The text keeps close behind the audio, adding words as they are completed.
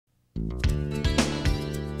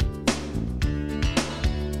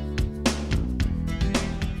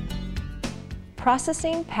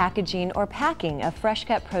Processing, packaging, or packing of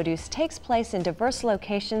fresh-cut produce takes place in diverse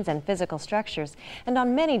locations and physical structures and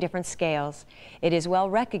on many different scales. It is well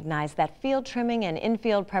recognized that field trimming and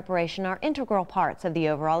in-field preparation are integral parts of the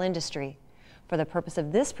overall industry. For the purpose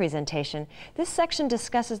of this presentation, this section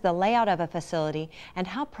discusses the layout of a facility and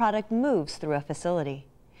how product moves through a facility.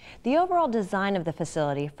 The overall design of the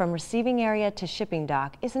facility, from receiving area to shipping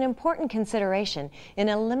dock, is an important consideration in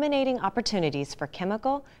eliminating opportunities for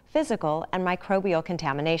chemical, physical, and microbial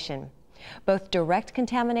contamination. Both direct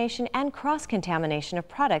contamination and cross-contamination of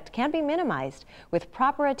product can be minimized with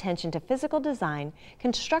proper attention to physical design,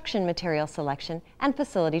 construction material selection, and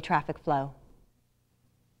facility traffic flow.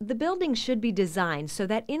 The building should be designed so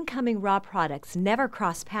that incoming raw products never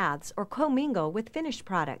cross paths or commingle with finished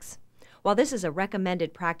products. While this is a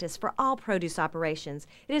recommended practice for all produce operations,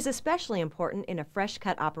 it is especially important in a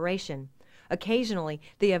fresh-cut operation. Occasionally,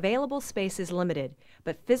 the available space is limited,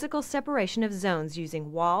 but physical separation of zones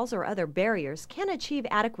using walls or other barriers can achieve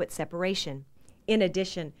adequate separation. In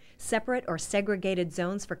addition, separate or segregated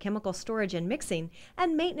zones for chemical storage and mixing,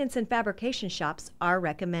 and maintenance and fabrication shops are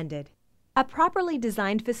recommended. A properly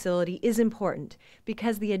designed facility is important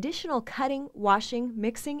because the additional cutting, washing,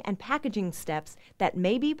 mixing, and packaging steps that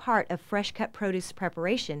may be part of fresh-cut produce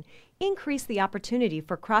preparation increase the opportunity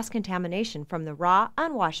for cross-contamination from the raw,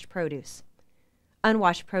 unwashed produce.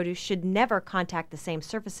 Unwashed produce should never contact the same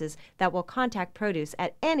surfaces that will contact produce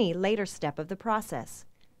at any later step of the process.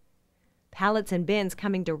 Pallets and bins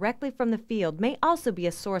coming directly from the field may also be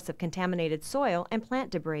a source of contaminated soil and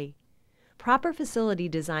plant debris. Proper facility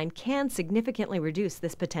design can significantly reduce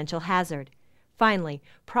this potential hazard. Finally,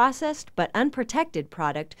 processed but unprotected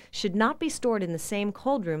product should not be stored in the same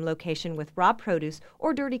cold room location with raw produce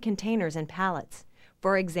or dirty containers and pallets.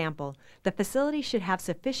 For example, the facility should have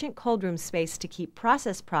sufficient cold room space to keep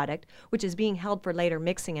processed product, which is being held for later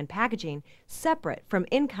mixing and packaging, separate from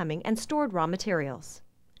incoming and stored raw materials.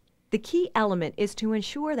 The key element is to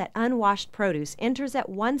ensure that unwashed produce enters at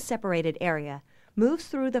one separated area, moves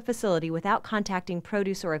through the facility without contacting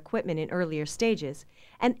produce or equipment in earlier stages,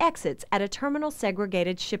 and exits at a terminal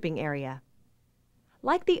segregated shipping area.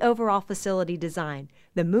 Like the overall facility design,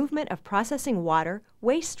 the movement of processing water,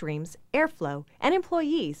 waste streams, airflow, and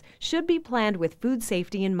employees should be planned with food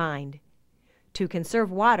safety in mind. To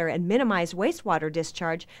conserve water and minimize wastewater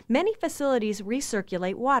discharge, many facilities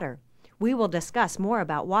recirculate water. We will discuss more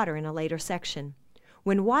about water in a later section.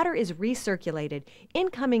 When water is recirculated,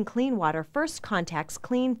 incoming clean water first contacts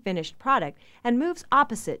clean finished product and moves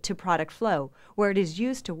opposite to product flow, where it is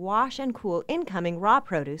used to wash and cool incoming raw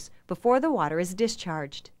produce before the water is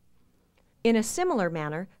discharged. In a similar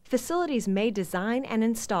manner, facilities may design and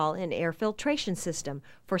install an air filtration system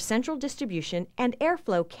for central distribution and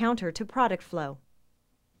airflow counter to product flow.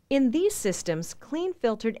 In these systems, clean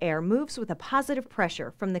filtered air moves with a positive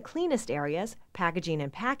pressure from the cleanest areas, packaging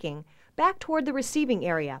and packing, back toward the receiving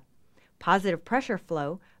area. Positive pressure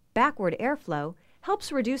flow, backward airflow,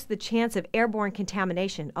 helps reduce the chance of airborne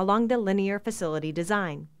contamination along the linear facility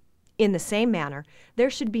design. In the same manner, there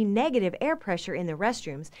should be negative air pressure in the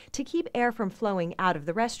restrooms to keep air from flowing out of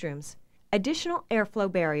the restrooms. Additional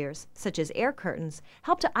airflow barriers, such as air curtains,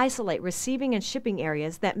 help to isolate receiving and shipping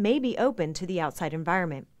areas that may be open to the outside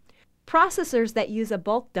environment. Processors that use a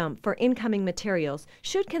bulk dump for incoming materials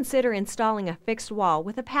should consider installing a fixed wall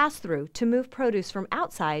with a pass-through to move produce from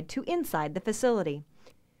outside to inside the facility.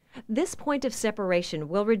 This point of separation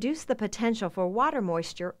will reduce the potential for water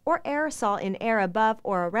moisture or aerosol in air above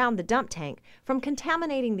or around the dump tank from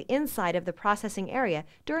contaminating the inside of the processing area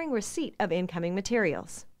during receipt of incoming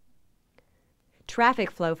materials.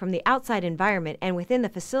 Traffic flow from the outside environment and within the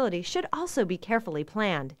facility should also be carefully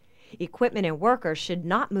planned. Equipment and workers should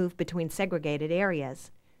not move between segregated areas.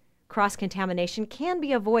 Cross-contamination can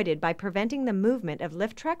be avoided by preventing the movement of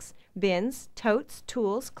lift trucks, bins, totes,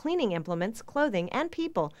 tools, cleaning implements, clothing, and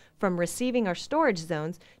people from receiving or storage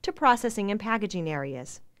zones to processing and packaging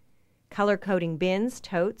areas. Color-coding bins,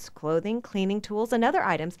 totes, clothing, cleaning tools, and other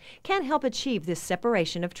items can help achieve this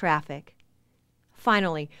separation of traffic.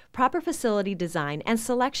 Finally, proper facility design and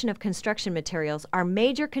selection of construction materials are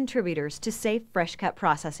major contributors to safe fresh-cut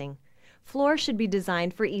processing. Floors should be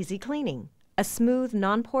designed for easy cleaning. A smooth,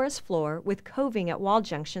 non-porous floor with coving at wall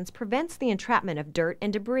junctions prevents the entrapment of dirt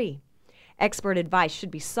and debris. Expert advice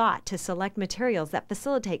should be sought to select materials that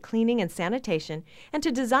facilitate cleaning and sanitation and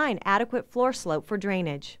to design adequate floor slope for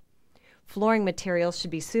drainage. Flooring materials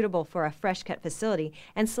should be suitable for a fresh-cut facility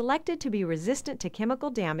and selected to be resistant to chemical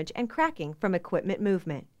damage and cracking from equipment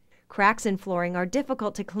movement. Cracks in flooring are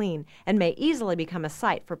difficult to clean and may easily become a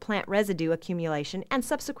site for plant residue accumulation and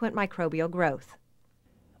subsequent microbial growth.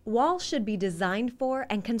 Walls should be designed for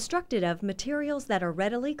and constructed of materials that are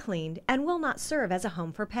readily cleaned and will not serve as a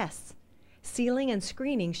home for pests. Ceiling and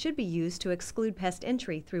screening should be used to exclude pest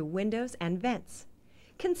entry through windows and vents.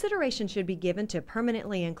 Consideration should be given to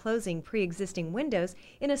permanently enclosing pre-existing windows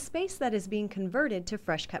in a space that is being converted to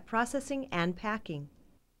fresh cut processing and packing.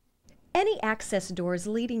 Any access doors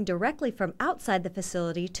leading directly from outside the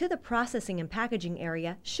facility to the processing and packaging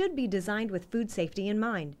area should be designed with food safety in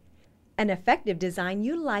mind. An effective design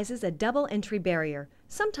utilizes a double entry barrier,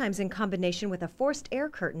 sometimes in combination with a forced air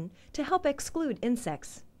curtain, to help exclude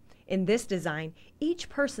insects. In this design, each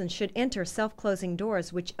person should enter self-closing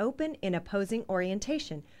doors which open in opposing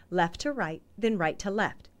orientation, left to right, then right to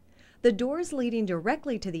left. The doors leading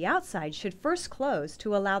directly to the outside should first close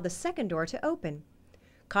to allow the second door to open.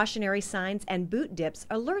 Cautionary signs and boot dips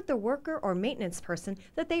alert the worker or maintenance person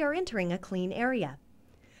that they are entering a clean area.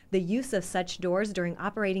 The use of such doors during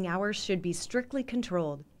operating hours should be strictly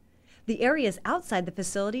controlled. The areas outside the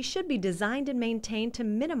facility should be designed and maintained to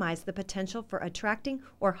minimize the potential for attracting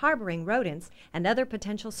or harboring rodents and other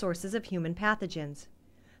potential sources of human pathogens.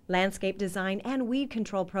 Landscape design and weed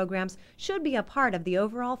control programs should be a part of the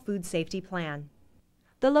overall food safety plan.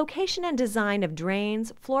 The location and design of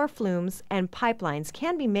drains, floor flumes, and pipelines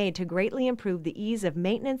can be made to greatly improve the ease of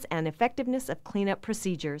maintenance and effectiveness of cleanup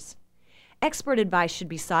procedures. Expert advice should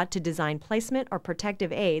be sought to design placement or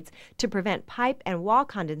protective aids to prevent pipe and wall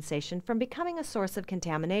condensation from becoming a source of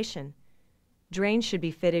contamination. Drains should be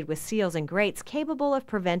fitted with seals and grates capable of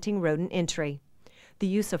preventing rodent entry. The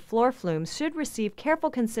use of floor flumes should receive careful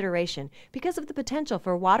consideration because of the potential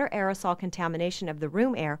for water aerosol contamination of the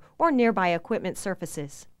room air or nearby equipment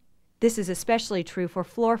surfaces. This is especially true for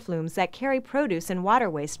floor flumes that carry produce and water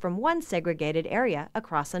waste from one segregated area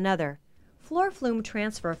across another. Floor flume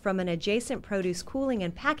transfer from an adjacent produce cooling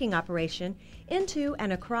and packing operation into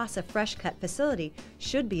and across a fresh cut facility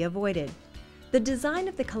should be avoided. The design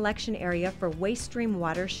of the collection area for waste stream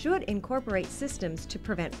water should incorporate systems to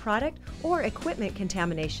prevent product or equipment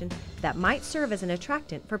contamination that might serve as an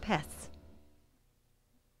attractant for pests.